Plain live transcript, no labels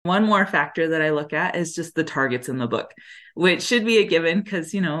One more factor that I look at is just the targets in the book, which should be a given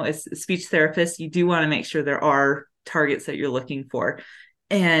because, as a speech therapist, you do want to make sure there are targets that you're looking for.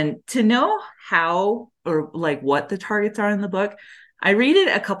 And to know how or like what the targets are in the book, I read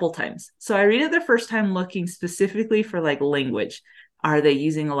it a couple times. So I read it the first time looking specifically for like language. Are they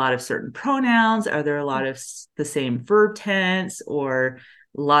using a lot of certain pronouns? Are there a lot of the same verb tense or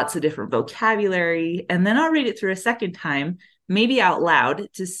lots of different vocabulary? And then I'll read it through a second time, maybe out loud,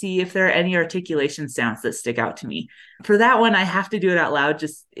 to see if there are any articulation sounds that stick out to me. For that one, I have to do it out loud.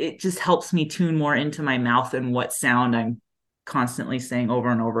 It just helps me tune more into my mouth and what sound I'm constantly saying over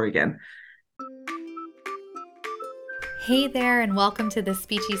and over again. Hey there, and welcome to the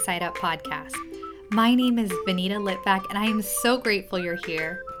Speechie Side Up podcast. My name is Vanita Litvack, and I am so grateful you're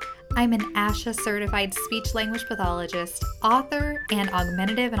here. I'm an ASHA certified speech language pathologist, author, and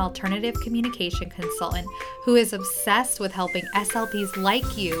augmentative and alternative communication consultant who is obsessed with helping SLPs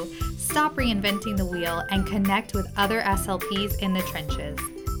like you stop reinventing the wheel and connect with other SLPs in the trenches.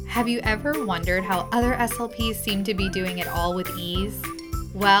 Have you ever wondered how other SLPs seem to be doing it all with ease?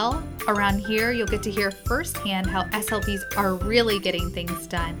 Well, around here you'll get to hear firsthand how SLPs are really getting things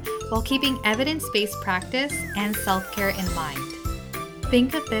done while keeping evidence-based practice and self-care in mind.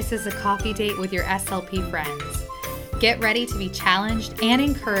 Think of this as a coffee date with your SLP friends. Get ready to be challenged and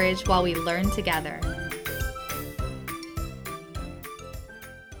encouraged while we learn together.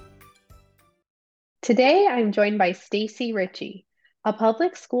 Today, I'm joined by Stacey Richey, a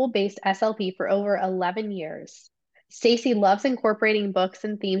public school-based SLP for over 11 years. Stacey loves incorporating books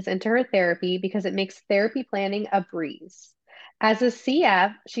and themes into her therapy because it makes therapy planning a breeze. As a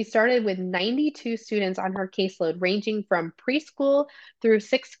CF, she started with 92 students on her caseload, ranging from preschool through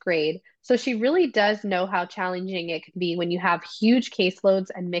sixth grade. So she really does know how challenging it can be when you have huge caseloads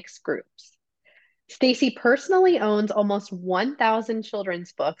and mixed groups. Stacey personally owns almost 1,000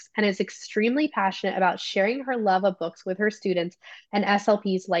 children's books and is extremely passionate about sharing her love of books with her students and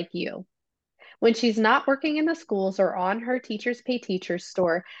SLPs like you. When she's not working in the schools or on her Teachers Pay Teachers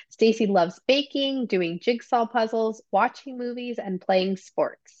store, Stacey loves baking, doing jigsaw puzzles, watching movies, and playing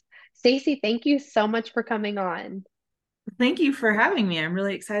sports. Stacey, thank you so much for coming on. Thank you for having me. I'm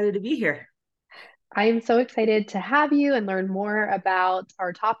really excited to be here. I am so excited to have you and learn more about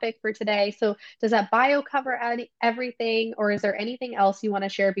our topic for today. So, does that bio cover everything, or is there anything else you want to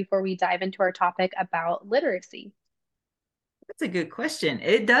share before we dive into our topic about literacy? That's a good question.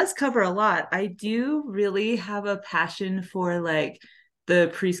 It does cover a lot. I do really have a passion for like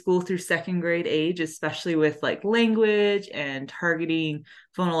the preschool through second grade age, especially with like language and targeting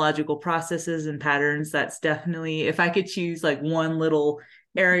phonological processes and patterns. That's definitely, if I could choose like one little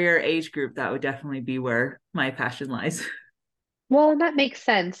area or age group, that would definitely be where my passion lies. Well, and that makes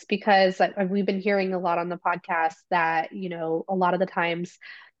sense because we've been hearing a lot on the podcast that, a lot of the times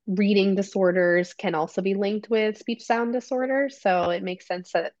reading disorders can also be linked with speech sound disorders. So it makes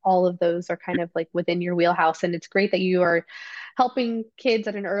sense that all of those are kind of like within your wheelhouse. And it's great that you are helping kids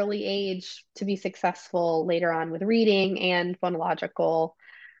at an early age to be successful later on with reading and phonological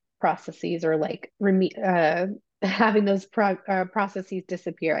processes or like having those processes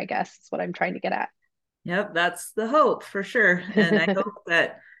disappear, I guess is what I'm trying to get at. Yep, that's the hope for sure. And I hope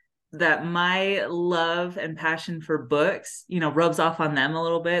that my love and passion for books, rubs off on them a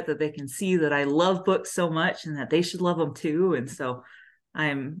little bit, that they can see that I love books so much and that they should love them too. And so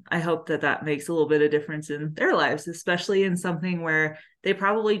I hope that makes a little bit of difference in their lives, especially in something where they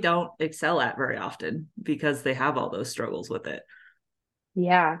probably don't excel at very often because they have all those struggles with it.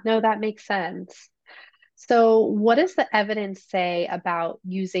 Yeah, no, that makes sense. So, what does the evidence say about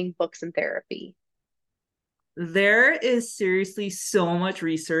using books in therapy? There is seriously so much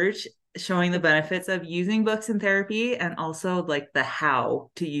research showing the benefits of using books in therapy and also like the how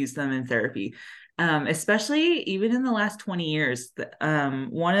to use them in therapy. Especially even in the last 20 years.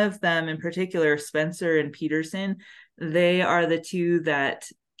 One of them in particular, Spencer and Peterson, they are the two that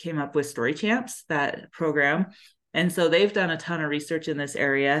came up with Story Champs, that program. And so they've done a ton of research in this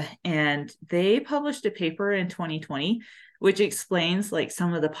area, and they published a paper in 2020 which explains like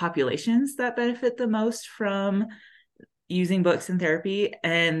some of the populations that benefit the most from using books in therapy.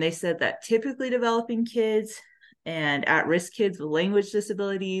 And they said that typically developing kids and at-risk kids with language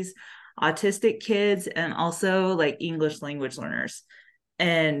disabilities, autistic kids, and also like English language learners.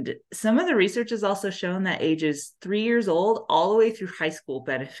 And some of the research has also shown that ages 3 years old all the way through high school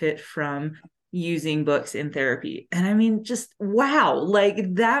benefit from using books in therapy. And I mean, just wow,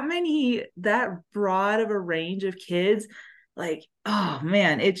 like that broad of a range of kids, like, oh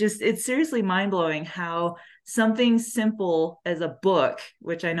man, it's seriously mind-blowing how something simple as a book,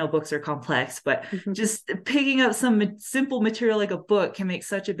 which I know books are complex, but Mhm. just picking up some simple material like a book can make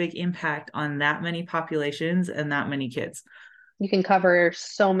such a big impact on that many populations and that many kids. You can cover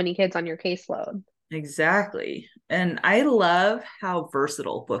so many kids on your caseload. Exactly. And I love how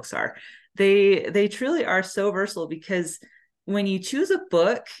versatile books are. They truly are so versatile because when you choose a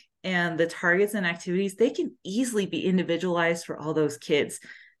book and the targets and activities, they can easily be individualized for all those kids,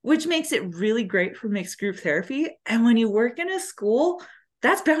 which makes it really great for mixed group therapy. And when you work in a school,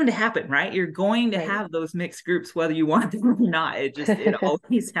 that's bound to happen, right? You're going to Right. have those mixed groups whether you want them or not. It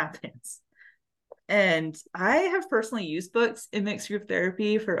always happens. And I have personally used books in mixed group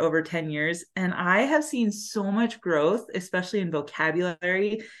therapy for over 10 years, and I have seen so much growth, especially in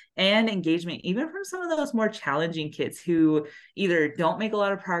vocabulary and engagement, even from some of those more challenging kids who either don't make a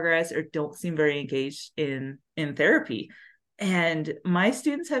lot of progress or don't seem very engaged in therapy. And my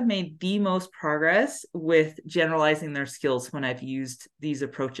students have made the most progress with generalizing their skills when I've used these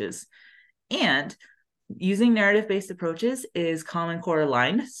approaches. And using narrative-based approaches is Common Core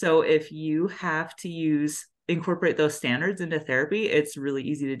aligned. So if you have to incorporate those standards into therapy, it's really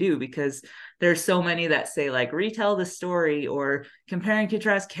easy to do because there's so many that say like retell the story or compare and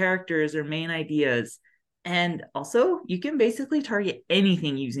contrast characters or main ideas. And also you can basically target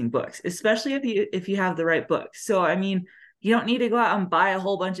anything using books, especially if you have the right book. So I mean, you don't need to go out and buy a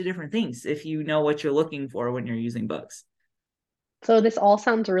whole bunch of different things if you know what you're looking for when you're using books. So this all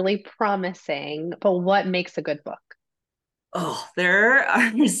sounds really promising, but what makes a good book? Oh, there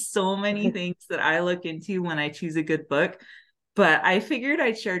are so many things that I look into when I choose a good book, but I figured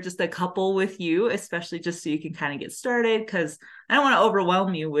I'd share just a couple with you, especially just so you can kind of get started, because I don't want to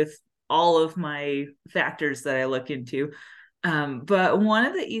overwhelm you with all of my factors that I look into. But one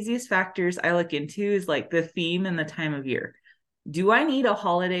of the easiest factors I look into is like the theme and the time of year. Do I need a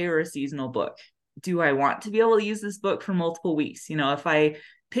holiday or a seasonal book? Do I want to be able to use this book for multiple weeks? If I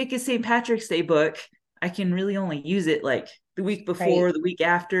pick a St. Patrick's Day book, I can really only use it like the week Right. before, the week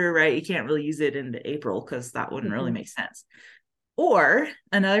after, right? You can't really use it into April because that wouldn't really Hmm. make sense. Or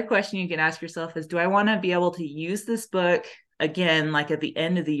another question you can ask yourself is, do I want to be able to use this book again, like at the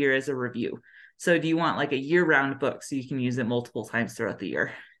end of the year as a review? So do you want like a year-round book so you can use it multiple times throughout the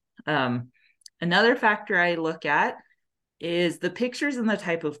year? Um, Another factor I look at is the pictures and the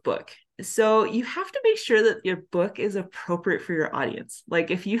type of book. So you have to make sure that your book is appropriate for your audience. Like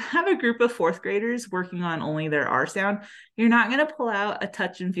if you have a group of fourth graders working on only their R sound, you're not going to pull out a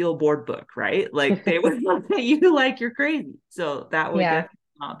touch and feel board book, right? Like they would look at you like you're crazy. So that would Yeah. definitely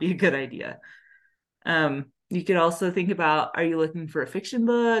not be a good idea. You could also think about, are you looking for a fiction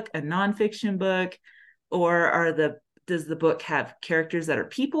book, a nonfiction book, or does the book have characters that are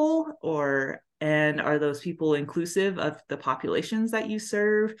people, and are those people inclusive of the populations that you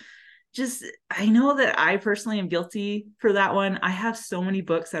serve? Just, I know that I personally am guilty for that one. I have so many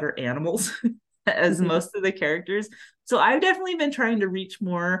books that are animals as most of the characters. So I've definitely been trying to reach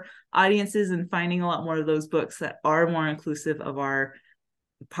more audiences and finding a lot more of those books that are more inclusive of our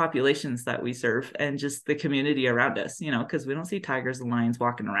populations that we serve and just the community around us, because we don't see tigers and lions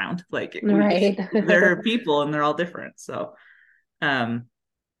walking around. Like Right. there are people and they're all different. So, um,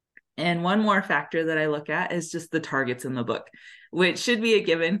 and one more factor that I look at is just the targets in the book, which should be a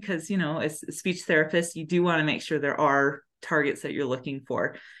given because, as a speech therapist, you do want to make sure there are targets that you're looking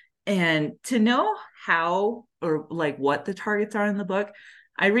for. And to know how or like what the targets are in the book,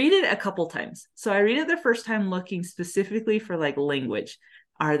 I read it a couple times. So I read it the first time looking specifically for like language.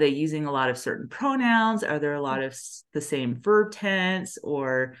 Are they using a lot of certain pronouns? Are there a lot of the same verb tense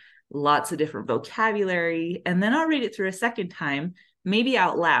or lots of different vocabulary? And then I'll read it through a second time, maybe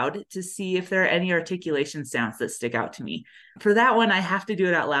out loud, to see if there are any articulation sounds that stick out to me. For that one, I have to do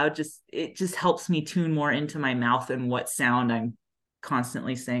it out loud. It just helps me tune more into my mouth and what sound I'm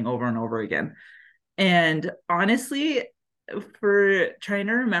constantly saying over and over again. And honestly, for trying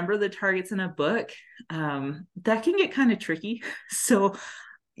to remember the targets in a book, that can get kind of tricky. So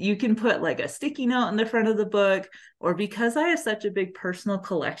you can put like a sticky note in the front of the book, or because I have such a big personal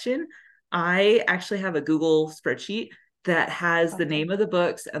collection, I actually have a Google spreadsheet that has the Okay. name of the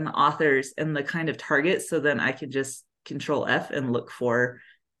books and the authors and the kind of targets. So then I can just control F and look for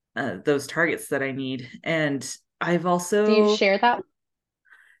those targets that I need. And I've Do you also, share that?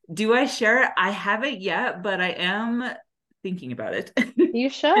 do I share it? I haven't yet, but I am thinking about it You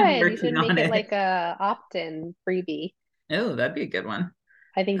and should. You working should on make it it. like a opt-in freebie. Oh, that'd be a good one.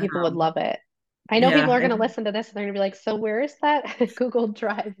 I think people would Um, love it. I know yeah, people are going to listen to this and they're going to be like, so where is that Google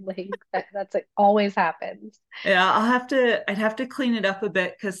Drive link? That's like always happens. yeah, I'd have to clean it up a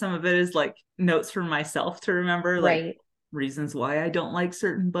bit because some of it is like notes for myself to remember. Like Right. reasons why I don't like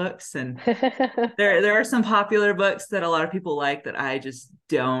certain books. And there are some popular books that a lot of people like that I just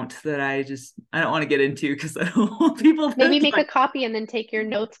don't, I don't want to get into because I don't want people to Maybe make a like, copy and then take your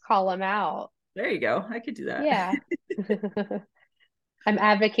notes column out. there you go. I could do that. Yeah. I'm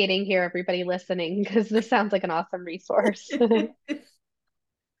advocating here, everybody listening, because this sounds like an awesome resource. But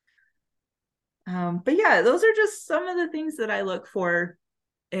yeah, those are just some of the things that I look for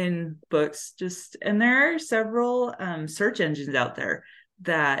in books. And there are several search engines out there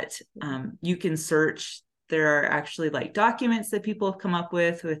that you can search. There are actually like documents that people have come up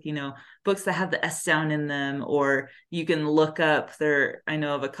with, books that have the S sound in them, or you can look up there. I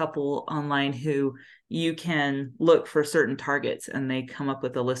know of a couple online who you can look for certain targets and they come up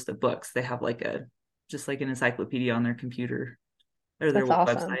with a list of books. They have just like an encyclopedia on their computer or their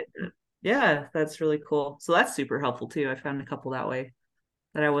That's awesome. website. Yeah, that's really cool. So that's super helpful too. I found a couple that way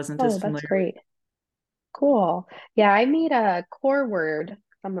that I wasn't Oh, as that's familiar with. great. Cool. Yeah, I made a core word.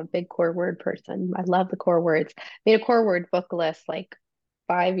 I'm a big core word person. I love the core words. Made a core word book list like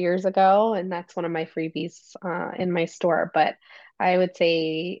 5 years ago, and that's one of my freebies in my store. But I would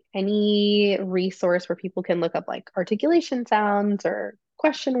say any resource where people can look up like articulation sounds or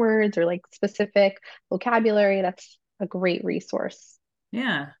question words or like specific vocabulary, that's a great resource.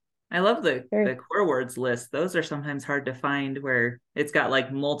 Yeah. I love the Very core words list. Those are sometimes hard to find where it's got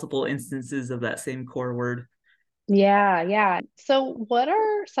like multiple instances of that same core word. Yeah, yeah. So, what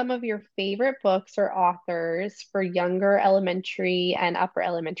are some of your favorite books or authors for younger elementary and upper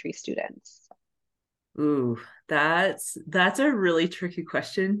elementary students? Ooh, that's a really tricky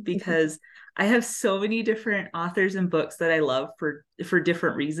question because I have so many different authors and books that I love for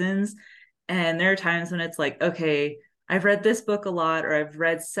different reasons. And there are times when it's like, okay, I've read this book a lot, or I've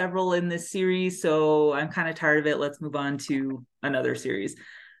read several in this series, so I'm kind of tired of it. Let's move on to another series.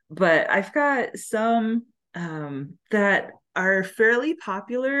 But I've got some that are fairly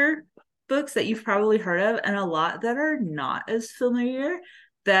popular books that you've probably heard of, and a lot that are not as familiar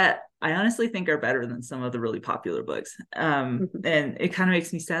that I honestly think are better than some of the really popular books. And it kind of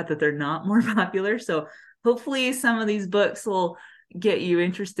makes me sad that they're not more popular. So hopefully some of these books will get you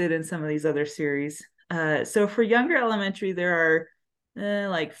interested in some of these other series. So for younger elementary, there are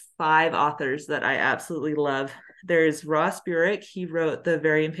like 5 authors that I absolutely love. There's Ross Burek. He wrote the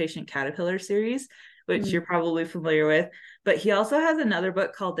Very Impatient Caterpillar series, which you're probably familiar with. But he also has another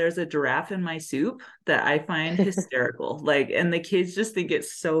book called There's a Giraffe in My Soup that I find hysterical. And the kids just think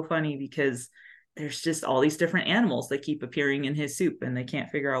it's so funny because there's just all these different animals that keep appearing in his soup and they can't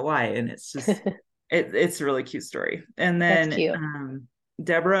figure out why. And it's just, it's a really cute story. And That's then cute.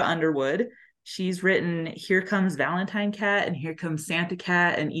 Deborah Underwood, she's written Here Comes Valentine Cat and Here Comes Santa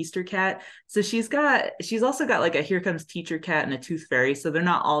Cat and Easter Cat. So she's also got like a Here Comes Teacher Cat and a Tooth Fairy. So they're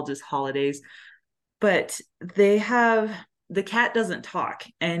not all just holidays, but the cat doesn't talk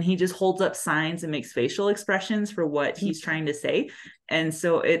and he just holds up signs and makes facial expressions for what he's trying to say. And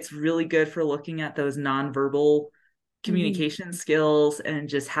so it's really good for looking at those nonverbal communication skills and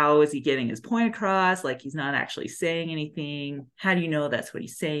just how is he getting his point across, like he's not actually saying anything, how do you know that's what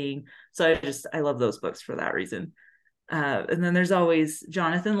he's saying? So I love those books for that reason. And then there's always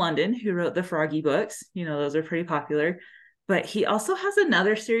Jonathan London, who wrote the Froggy books. Those are pretty popular. But he also has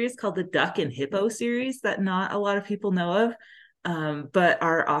another series called the Duck and Hippo series that not a lot of people know of, but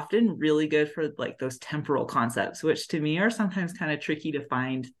are often really good for like those temporal concepts, which to me are sometimes kind of tricky to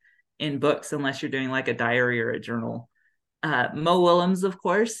find in books unless you're doing like a diary or a journal. Mo Willems, of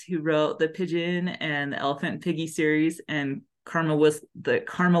course, who wrote the Pigeon and the Elephant and Piggy series, and the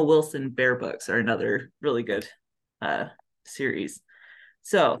Karma Wilson Bear books are another really good series.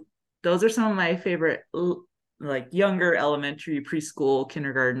 So those are some of my favorite like younger elementary, preschool,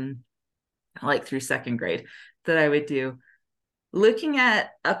 kindergarten, like through 2nd grade that I would do. Looking at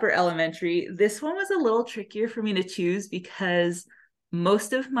upper elementary, this one was a little trickier for me to choose because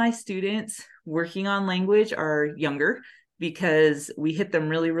most of my students working on language are younger because we hit them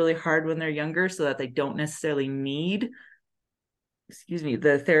really, really hard when they're younger so that they don't necessarily need,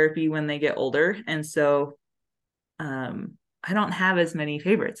 the therapy when they get older. And so I don't have as many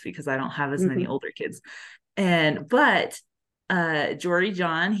favorites because I don't have as many older kids. But Jory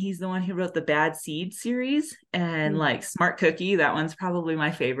John, he's the one who wrote the Bad Seed series, and like Smart Cookie, that one's probably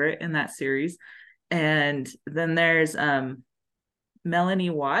my favorite in that series. And then there's Melanie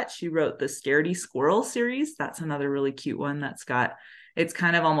Watch, who wrote the Scaredy Squirrel series. That's another really cute one it's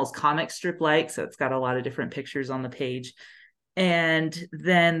kind of almost comic strip like, so it's got a lot of different pictures on the page. And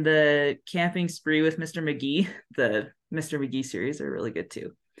then the Camping Spree with Mr. McGee, the Mr. McGee series are really good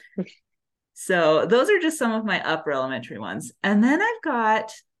too. So those are just some of my upper elementary ones. And then I've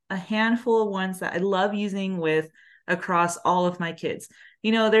got a handful of ones that I love using with across all of my kids.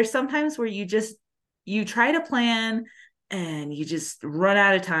 There's sometimes where you try to plan and you just run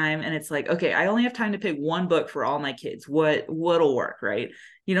out of time, and it's like, okay, I only have time to pick one book for all my kids. What'll work, right?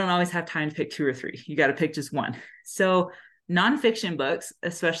 You don't always have time to pick two or three. You got to pick just one. So nonfiction books,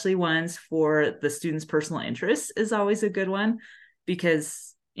 especially ones for the students' personal interests, is always a good one,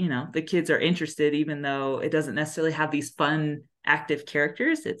 because the kids are interested, even though it doesn't necessarily have these fun active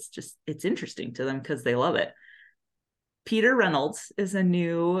characters. It's interesting to them because they love it. Peter Reynolds is a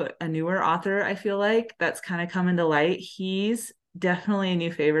newer author, I feel like, that's kind of coming to light. He's definitely a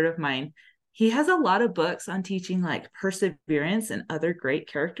new favorite of mine. He has a lot of books on teaching like perseverance and other great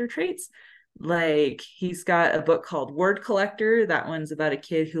character traits. Like, he's got a book called Word Collector. That one's about a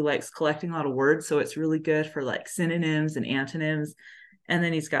kid who likes collecting a lot of words, so it's really good for like synonyms and antonyms. And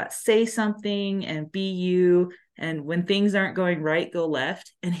then he's got Say Something and Be You and When Things Aren't Going Right, Go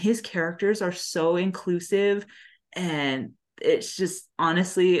Left. And his characters are so inclusive, and it's just,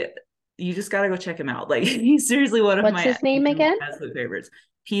 honestly, you just got to go check him out. Like, he's seriously one of What's his name again? absolute favorites.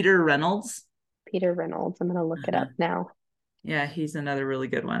 Peter Reynolds. Peter Reynolds. I'm going to look it up now. Yeah, he's another really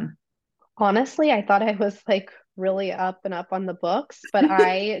good one. Honestly, I thought I was like really up and up on the books, but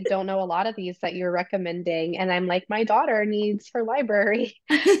I don't know a lot of these that you're recommending. And I'm like, my daughter needs her library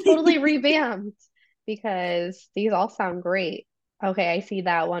totally revamped, because these all sound great. Okay, I see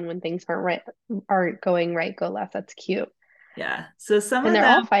that one. When things aren't going right, go left. That's cute. Yeah. So some And of they're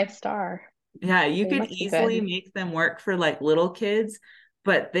them, all 5-star. yeah, you They could must be easily good. make them work for like little kids,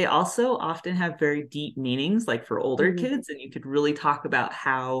 but they also often have very deep meanings, like for older Mhm. kids. And you could really talk about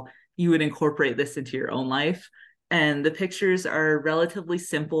how you would incorporate this into your own life. And the pictures are relatively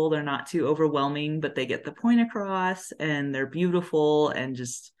simple. They're not too overwhelming, but they get the point across, and they're beautiful, and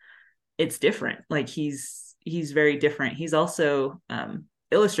just, it's different. Like, he's very different. He's also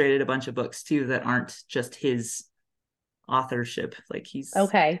illustrated a bunch of books too that aren't just his authorship. Like, he's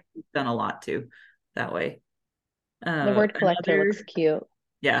Okay. done a lot too that way. The Word Collector Another, looks cute.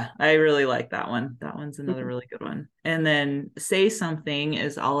 yeah, I really like that one. That one's another Mhm. really good one. And then Say Something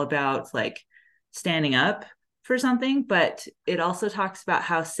is all about like standing up for something, but it also talks about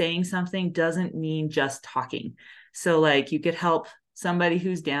how saying something doesn't mean just talking. So like, you could help somebody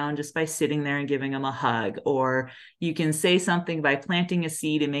who's down just by sitting there and giving them a hug, or you can say something by planting a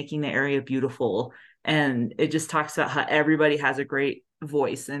seed and making the area beautiful. And it just talks about how everybody has a great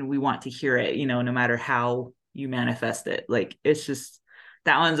voice and we want to hear it, no matter how you manifest it. Like, it's just,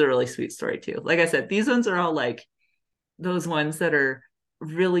 that one's a really sweet story too. Like I said, these ones are all like those ones that are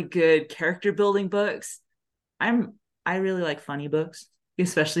really good character building books. I really like funny books,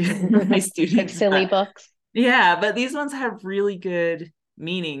 especially for my Like students. silly But books. yeah, but these ones have really good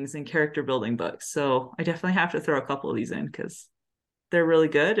meanings and character building books. So I definitely have to throw a couple of these in because they're really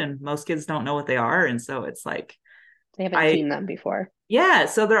good, and most kids don't know what they are. And so it's like, They haven't I seen them before. yeah,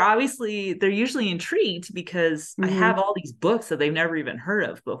 so they're usually intrigued because I Hmm. have all these books that they've never even heard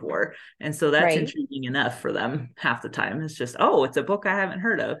of before. And so that's Right. intriguing enough for them half the time. It's just, oh, it's a book I haven't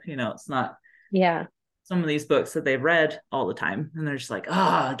heard of. It's not Yeah. some of these books that they've read all the time. And they're just like,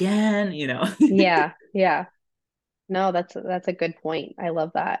 oh, again. Yeah. Yeah. No, that's a good point. I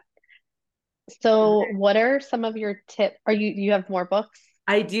love that. So, what are some of your tips? You have more books?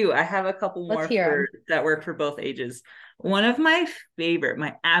 I do. I have a couple Let's more hear for them. that work for both ages. One of my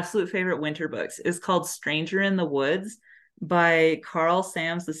absolute favorite winter books is called Stranger in the Woods by Carl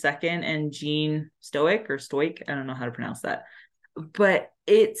Sams II and Jean Stoic or Stoic. I don't know how to pronounce that. But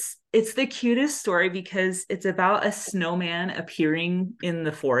it's the cutest story because it's about a snowman appearing in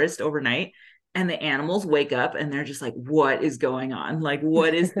the forest overnight, and the animals wake up and they're just like, what is going on? Like,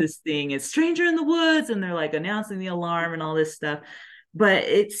 what is this thing? It's Stranger in the Woods, and they're like announcing the alarm and all this stuff. But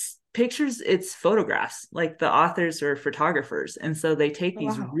it's pictures, it's photographs. Like, the authors are photographers, and so they take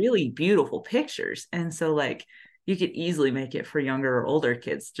these Wow. really beautiful pictures. And so like, you could easily make it for younger or older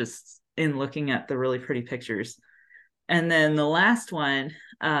kids just in looking at the really pretty pictures. And then the last one,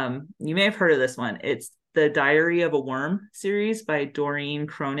 you may have heard of this one. It's the Diary of a Worm series by Doreen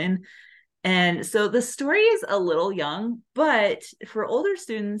Cronin. And so the story is a little young, but for older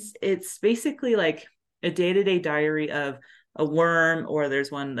students, it's basically like a day-to-day diary of a worm, or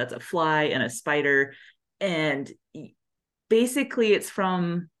there's one that's a fly and a spider. And basically it's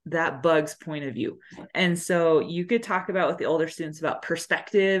from that bug's point of view. And so you could talk about with the older students about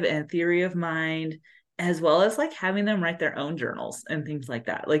perspective and theory of mind, as well as like having them write their own journals and things like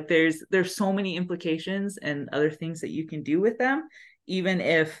that. Like, there's so many implications and other things that you can do with them, even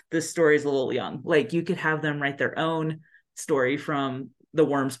if the story is a little young. Like, you could have them write their own story from the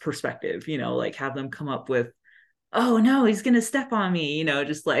worm's perspective, like have them come up with oh no, he's gonna step on me,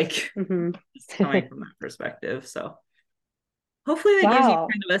 just like Hmm. just coming from that perspective. So hopefully that gives you Wow.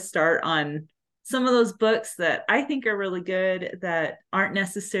 kind of a start on some of those books that I think are really good that aren't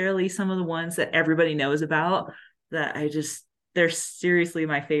necessarily some of the ones that everybody knows about, that they're seriously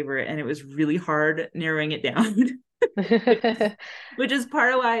my favorite. And it was really hard narrowing it down. which is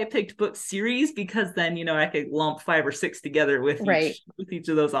part of why I picked book series, because then I could lump 5 or 6 together with Right. each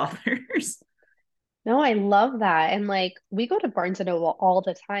of those authors. No, I love that. And like we go to Barnes and Noble all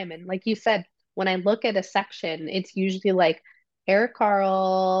the time. And like you said, when I look at a section, it's usually like Eric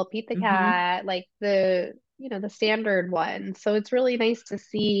Carle, Pete the Mm-hmm. Cat, like the standard one. So it's really nice to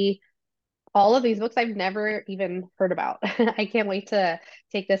see all of these books I've never even heard about. I can't wait to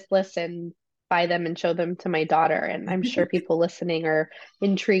take this list and buy them and show them to my daughter. And I'm sure people listening are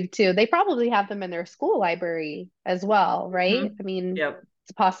intrigued too. They probably have them in their school library as well, right? I mean, Yep.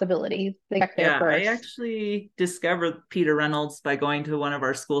 it's a possibility. They got there Yeah, I first. actually discovered Peter Reynolds by going to one of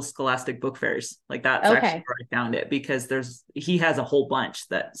our school scholastic book fairs. Like that's actually Okay, where I found it, because he has a whole bunch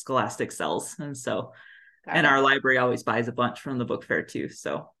that Scholastic sells. got And it. our library always buys a bunch from the book fair too.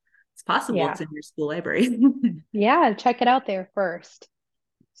 So it's possible Yeah. it's in your school library. Yeah, check it out there first.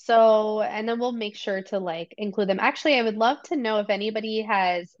 So, and then we'll make sure to like include them. Actually, I would love to know if anybody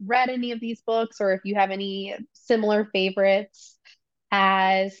has read any of these books or if you have any similar favorites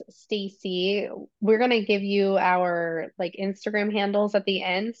as Stacy. We're going to give you our like Instagram handles at the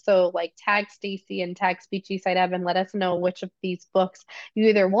end. So, like tag Stacy and tag Speechy Side Up and let us know which of these books you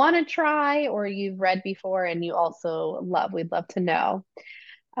either want to try or you've read before and you also love. We'd love to know.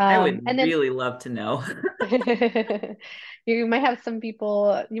 I would And then really love to know. you might have some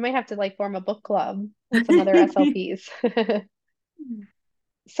people, you might have to like form a book club with some other SLPs.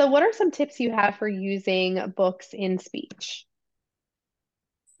 So, what are some tips you have for using books in speech?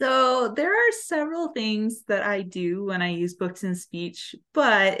 So there are several things that I do when I use books in speech,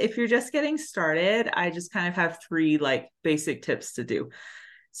 but if you're just getting started, I just kind of have 3 like basic tips to do.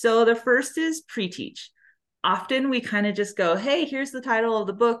 So the first is pre-teach. Often we kind of just go, hey, here's the title of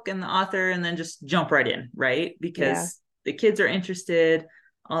the book and the author, and then just jump right in, right? Yeah. Because the kids are interested,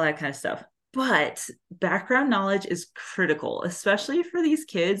 all that kind of stuff. But background knowledge is critical, especially for these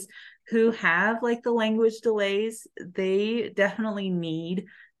kids who have like the language delays. They definitely need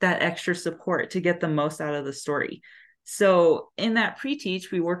that extra support to get the most out of the story. So, in that pre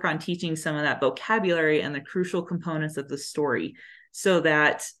teach, we work on teaching some of that vocabulary and the crucial components of the story, so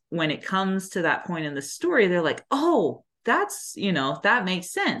that when it comes to that point in the story, they're like, oh, that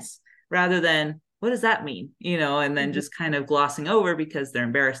makes sense, rather than, what does that mean? And then Mhm. just kind of glossing over because they're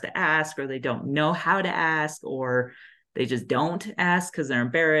embarrassed to ask, or they don't know how to ask, or they just don't ask because they're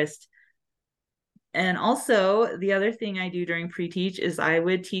embarrassed. And also, the other thing I do during pre teach is I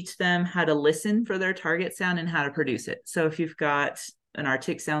would teach them how to listen for their target sound and how to produce it. So if you've got an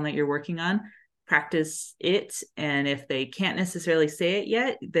artic sound that you're working on, practice it. And if they can't necessarily say it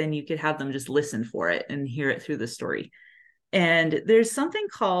yet, then you could have them just listen for it and hear it through the story. And there's something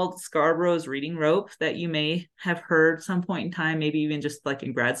called Scarborough's reading rope that you may have heard some point in time, maybe even just like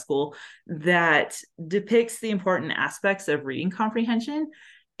in grad school, that depicts the important aspects of reading comprehension.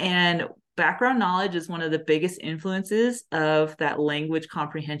 And background knowledge is one of the biggest influences of that language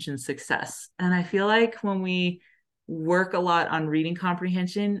comprehension success. And I feel like when we work a lot on reading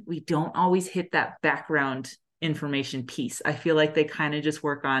comprehension, we don't always hit that background information piece. I feel like they kind of just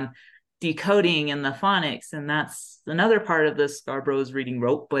work on decoding and the phonics, and that's another part of the Scarborough's reading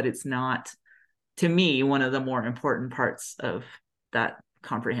rope, but it's not, to me, one of the more important parts of that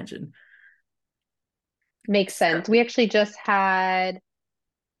comprehension. Makes So, sense. We actually just had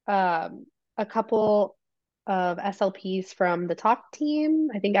a couple of SLPs from the talk team,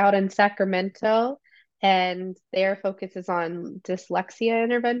 I think out in Sacramento, and their focus is on dyslexia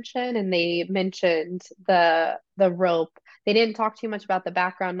intervention, and they mentioned the rope. They didn't talk too much about the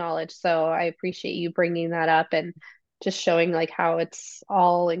background knowledge, so I appreciate you bringing that up and just showing like how it's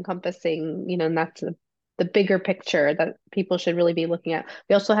all encompassing, and that's the bigger picture that people should really be looking at.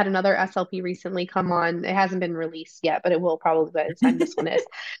 We also had another SLP recently come on. It hasn't been released yet, but it will probably by the time this one is,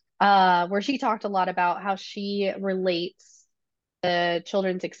 where she talked a lot about how she relates the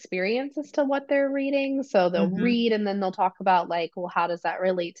children's experiences to what they're reading. So they'll mm-hmm. read and then they'll talk about like, well, how does that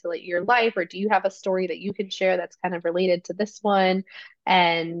relate to like your life? Or do you have a story that you can share that's kind of related to this one?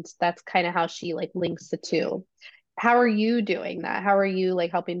 And that's kind of how she like links the two. How are you doing that? How are you like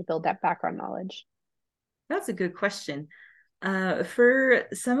helping to build that background knowledge? That's a good question. For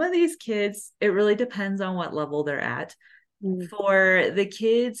some of these kids, it really depends on what level they're at. Mm. For the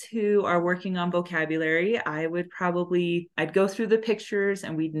kids who are working on vocabulary, I'd go through the pictures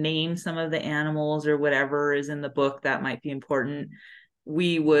and we'd name some of the animals or whatever is in the book that might be important.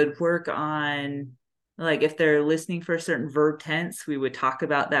 We would work on, like, if they're listening for a certain verb tense, we would talk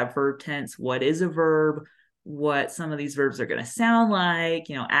about that verb tense. What is a verb? What some of these verbs are going to sound like,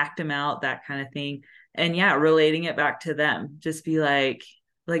 act them out, that kind of thing. And yeah, relating it back to them. Just be like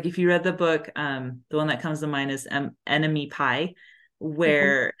if you read the book, the one that comes to mind is Enemy Pie, Mhm.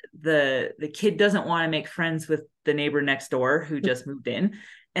 where the kid doesn't want to make friends with the neighbor next door who just moved in.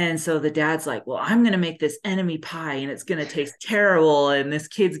 And so the dad's like, well, I'm going to make this enemy pie and it's going to taste terrible. And this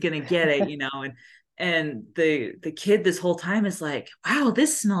kid's going to get it, and the kid this whole time is like, wow,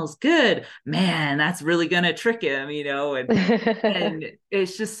 this smells good, man, that's really going to trick him, and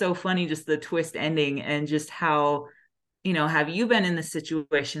it's just so funny, just the twist ending, and just how, have you been in the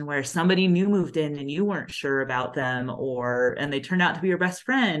situation where somebody new moved in and you weren't sure about them, and they turned out to be your best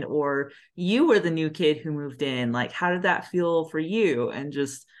friend, or you were the new kid who moved in? Like, how did that feel for you? And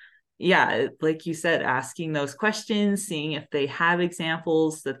just, yeah, like you said, asking those questions, seeing if they have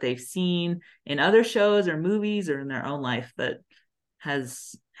examples that they've seen in other shows or movies or in their own life that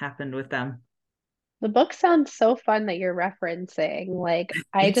has happened with them. The book sounds so fun that you're referencing. Like,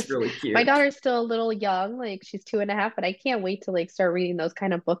 It's really my cute. daughter's still a little young, like she's 2.5, but I can't wait to like start reading those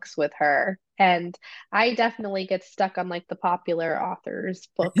kind of books with her. And I definitely get stuck on like the popular authors'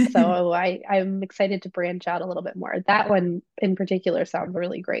 books. So I'm excited to branch out a little bit more. That one in particular sounds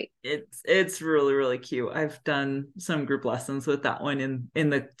really great. It's really, really cute. I've done some group lessons with that one in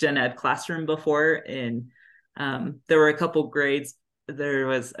the gen ed classroom before, and there were a couple grades. There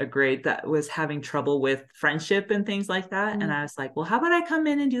was a grade that was having trouble with friendship and things like that, and Mm. I was like, well, how about I come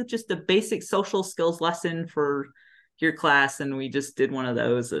in and do just a basic social skills lesson for your class? And we just did one of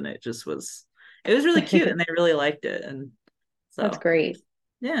those, and it was really cute, and they really liked it. And That's so, great.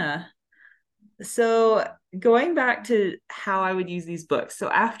 yeah. So going back to how I would use these books. So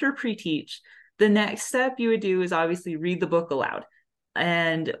after pre-teach, the next step you would do is obviously read the book aloud.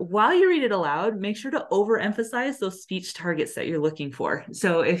 And while you read it aloud, make sure to overemphasize those speech targets that you're looking for.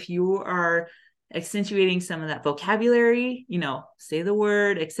 So if you are accentuating some of that vocabulary, say the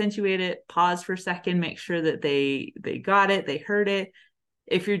word, accentuate it, pause for a second, make sure that they got it, they heard it.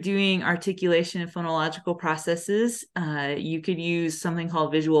 If you're doing articulation and phonological processes, you could use something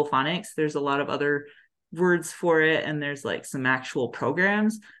called visual phonics. There's a lot of other words for it, and there's like some actual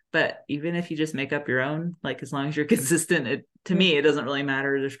programs. But even if you just make up your own, like, as long as you're consistent, to me, it doesn't really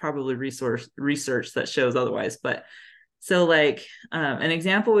matter. There's probably research that shows otherwise. But so, like, an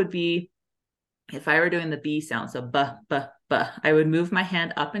example would be, if I were doing the B sound, so buh, buh, buh, I would move my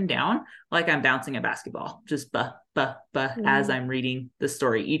hand up and down like I'm bouncing a basketball, just buh, buh, buh, as Mm. I'm reading the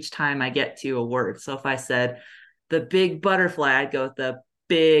story each time I get to a word. So if I said the big butterfly, I'd go with the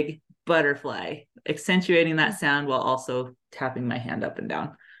big butterfly, accentuating that sound while also tapping my hand up and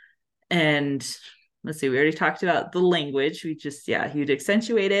down. And let's see, we already talked about the language. You'd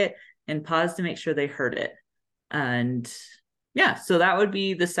accentuate it and pause to make sure they heard it. And yeah, so that would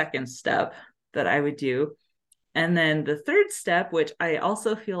be the second step that I would do. And then the third step, which I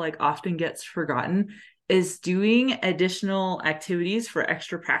also feel like often gets forgotten, is doing additional activities for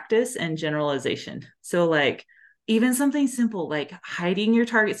extra practice and generalization. So, like, even something simple like hiding your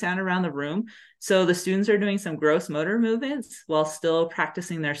target sound around the room. So the students are doing some gross motor movements while still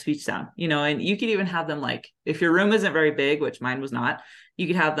practicing their speech sound, and you could even have them, like, if your room isn't very big, which mine was not, you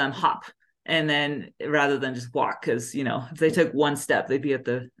could have them hop, and then rather than just walk, because if they took one step, they'd be at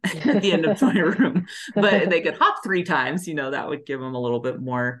the at the end of my room. But they could hop 3 times, that would give them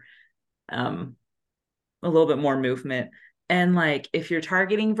um a little bit more movement. And, like, if you're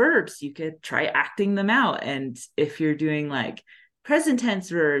targeting verbs, you could try acting them out. And if you're doing like present tense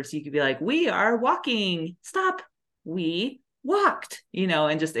verbs, you could be like, we are walking, stop, we walked,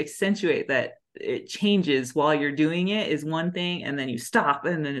 and just accentuate that it changes while you're doing it is one thing, and then you stop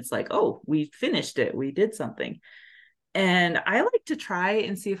and then it's like, oh, we finished it, we did something. And I like to try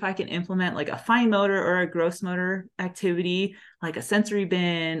and see if I can implement like a fine motor or a gross motor activity, like a sensory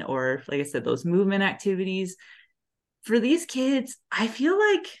bin, or, like I said, those movement activities. For these kids, I feel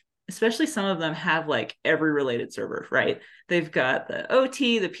like, especially some of them have like every related server, right? They've got the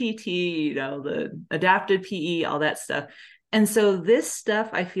OT, the PT, the adapted PE, all that stuff. And so this stuff,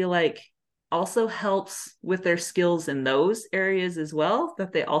 I feel like, also helps with their skills in those areas as well,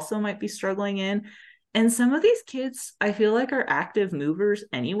 that they also might be struggling in. And some of these kids, I feel like, are active movers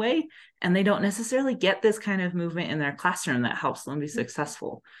anyway, and they don't necessarily get this kind of movement in their classroom that helps them be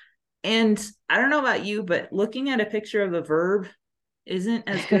successful. And I don't know about you, but looking at a picture of the verb isn't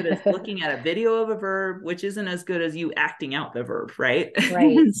as good as looking at a video of a verb, which isn't as good as you acting out the verb, right?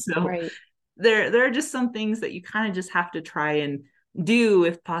 Right, So right. there are just some things that you kind of just have to try and do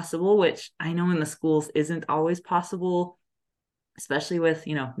if possible, which I know in the schools isn't always possible, especially with,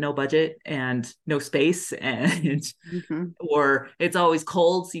 no budget and no space and Hmm. or it's always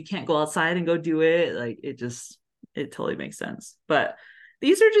cold so you can't go outside and go do it. Like it totally makes sense. But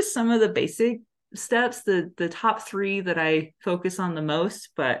these are just some of the basic steps, the top 3 that I focus on the most,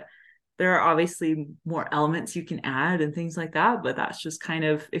 but there are obviously more elements you can add and things like that, but that's just kind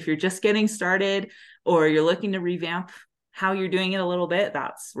of, if you're just getting started or you're looking to revamp how you're doing it a little bit,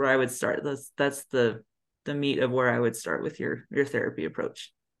 that's where I would start. That's the meat of where I would start with your therapy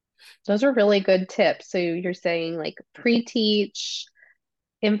approach. Those are really good tips. So you're saying like pre-teach,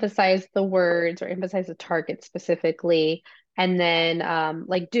 emphasize the words or emphasize the target specifically, and then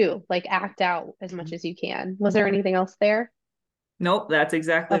like act out as much as you can. Was there anything else there? Nope, that's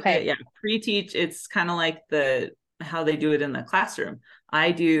exactly it. Okay. Yeah, pre-teach, it's kind of like the how they do it in the classroom.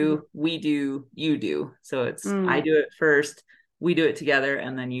 I Mhm. do, we do, you do. So it's I Mm, do it first, we do it together,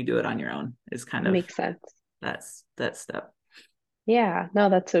 and then you do it on your own. Is kind of makes sense. that's that step. Yeah, no,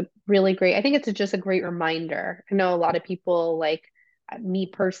 that's a really great. I think it's just a great reminder. I know a lot of people like me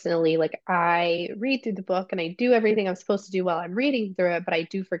personally, like I read through the book and I do everything I'm supposed to do while I'm reading through it, but I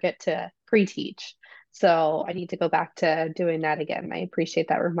do forget to pre-teach. So I need to go back to doing that again. I appreciate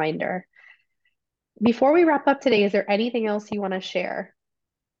that reminder. Before we wrap up today, is there anything else you want to share?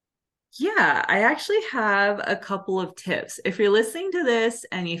 Yeah, I actually have a couple of tips. If you're listening to this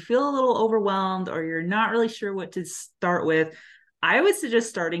and you feel a little overwhelmed or you're not really sure what to start with, I would suggest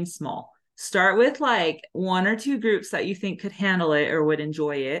starting small. Start with like 1 or 2 groups that you think could handle it or would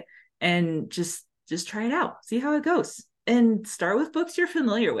enjoy it and just try it out. See how it goes. And start with books you're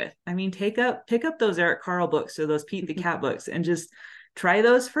familiar with. I mean, pick up those Eric Carle books or those Pete the Cat books and just try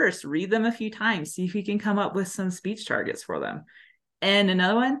those first. Read them a few times. See if you can come up with some speech targets for them. And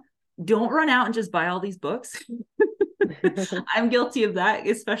another one, don't run out and just buy all these books. I'm guilty of that,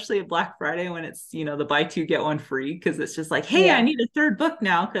 especially at Black Friday when it's, the buy 2 get 1 free, because it's just like, hey, I Yeah. need a 3rd book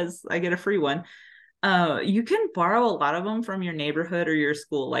now because I get a free one. You can borrow a lot of them from your neighborhood or your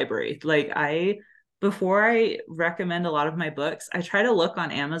school library. Before I recommend a lot of my books, I try to look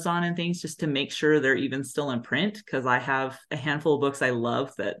on Amazon and things just to make sure they're even still in print, because I have a handful of books I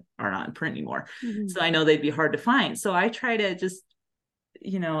love that are not in print anymore. Mhm. So I know they'd be hard to find. So I try to just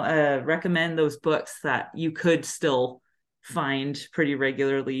recommend those books that you could still find pretty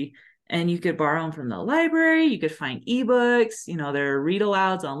regularly. And you could borrow them from the library. You could find ebooks. There are read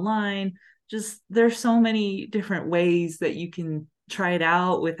alouds online. Just there's so many different ways that you can try it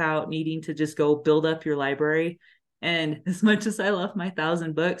out without needing to just go build up your library. And as much as I love my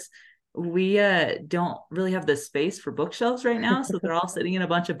 1,000 books, we don't really have the space for bookshelves right now. So they're all sitting in a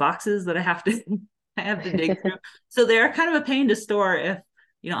bunch of boxes that I have to I have to dig through. So they are kind of a pain to store if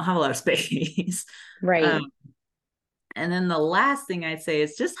you don't have a lot of space. Um, Right. and then the last thing I'd say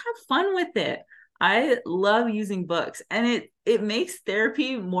is just have fun with it. I love using books, and it makes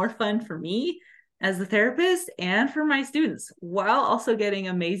therapy more fun for me as a therapist and for my students, while also getting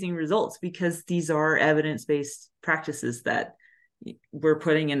amazing results, because these are evidence-based practices that we're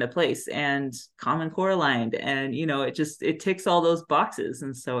putting into place and common core aligned, and it ticks all those boxes.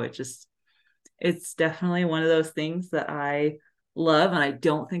 And so it's definitely one of those things that I love, and I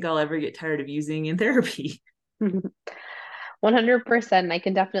don't think I'll ever get tired of using in therapy. 100%. I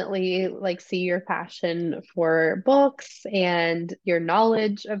can definitely like see your passion for books and your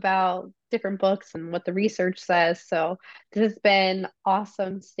knowledge about different books and what the research says. So this has been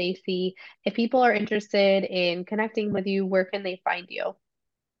awesome, Stacey. If people are interested in connecting with you, where can they find you?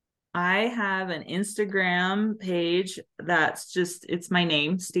 I have an Instagram page that's just, it's my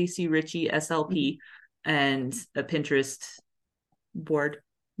name, Stacey Richey Mhm. SLP, and a Pinterest board,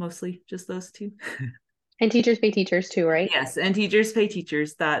 mostly just those 2. And teachers pay teachers too, right? Yes, and teachers pay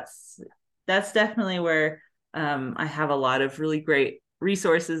teachers. That's definitely where I have a lot of really great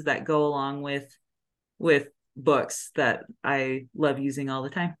resources that go along with books that I love using all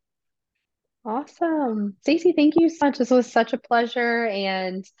the time. Awesome. Stacey, thank you so much. This was such a pleasure.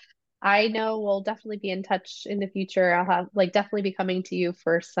 And I know we'll definitely be in touch in the future. I'll have like definitely be coming to you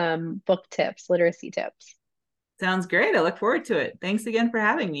for some book tips, literacy tips. Sounds great. I look forward to it. Thanks again for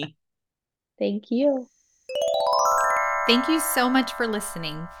having me. Thank you. Thank you so much for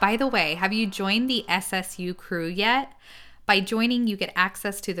listening. By the way, have you joined the SSU crew yet? By joining, you get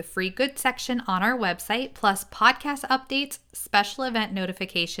access to the free goods section on our website, plus podcast updates, special event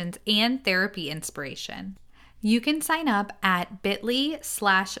notifications, and therapy inspiration. You can sign up at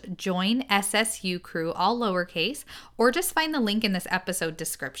bit.ly/joinssucrew, all lowercase, or just find the link in this episode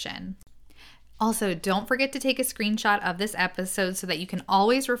description. Also, don't forget to take a screenshot of this episode so that you can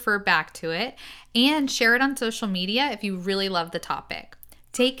always refer back to it, and share it on social media if you really love the topic.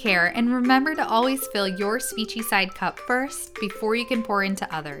 Take care, and remember to always fill your speechy side cup first before you can pour into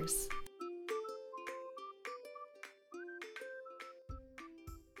others.